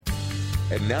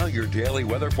And now your daily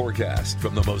weather forecast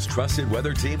from the most trusted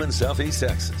weather team in Southeast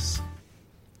Texas.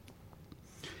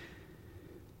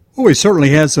 Well, we certainly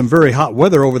had some very hot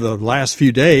weather over the last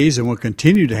few days, and we'll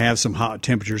continue to have some hot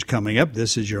temperatures coming up.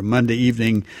 This is your Monday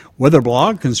evening weather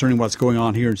blog concerning what's going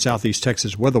on here in Southeast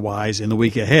Texas weather-wise in the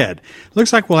week ahead.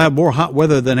 Looks like we'll have more hot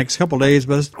weather the next couple of days,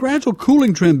 but a gradual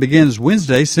cooling trend begins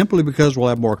Wednesday simply because we'll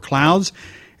have more clouds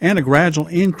and a gradual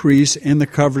increase in the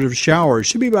coverage of showers.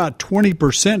 Should be about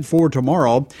 20% for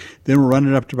tomorrow. Then we'll run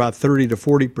it up to about 30 to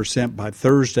 40% by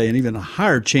Thursday, and even a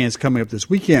higher chance coming up this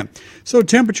weekend. So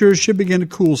temperatures should begin to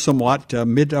cool somewhat,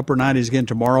 mid to upper 90s again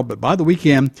tomorrow, but by the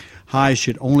weekend, highs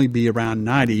should only be around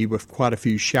 90 with quite a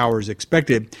few showers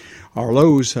expected. Our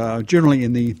lows generally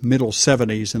in the middle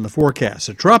 70s in the forecast.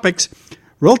 The tropics,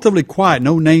 relatively quiet,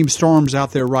 no named storms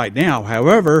out there right now.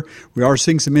 However, we are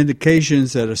seeing some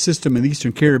indications that a system in the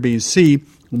eastern Caribbean Sea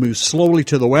will move slowly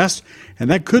to the west, and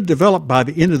that could develop by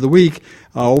the end of the week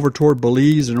over toward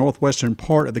Belize, the northwestern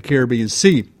part of the Caribbean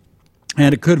Sea.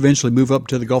 And it could eventually move up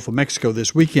to the Gulf of Mexico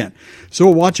this weekend. So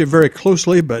we'll watch it very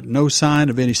closely, but no sign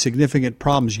of any significant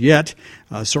problems yet.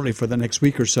 Certainly for the next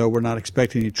week or so, we're not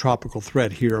expecting any tropical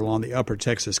threat here along the upper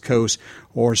Texas coast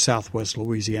or southwest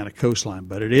Louisiana coastline.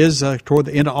 But it is toward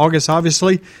the end of August,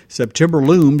 obviously. September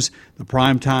looms, the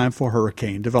prime time for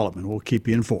hurricane development. We'll keep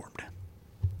you informed.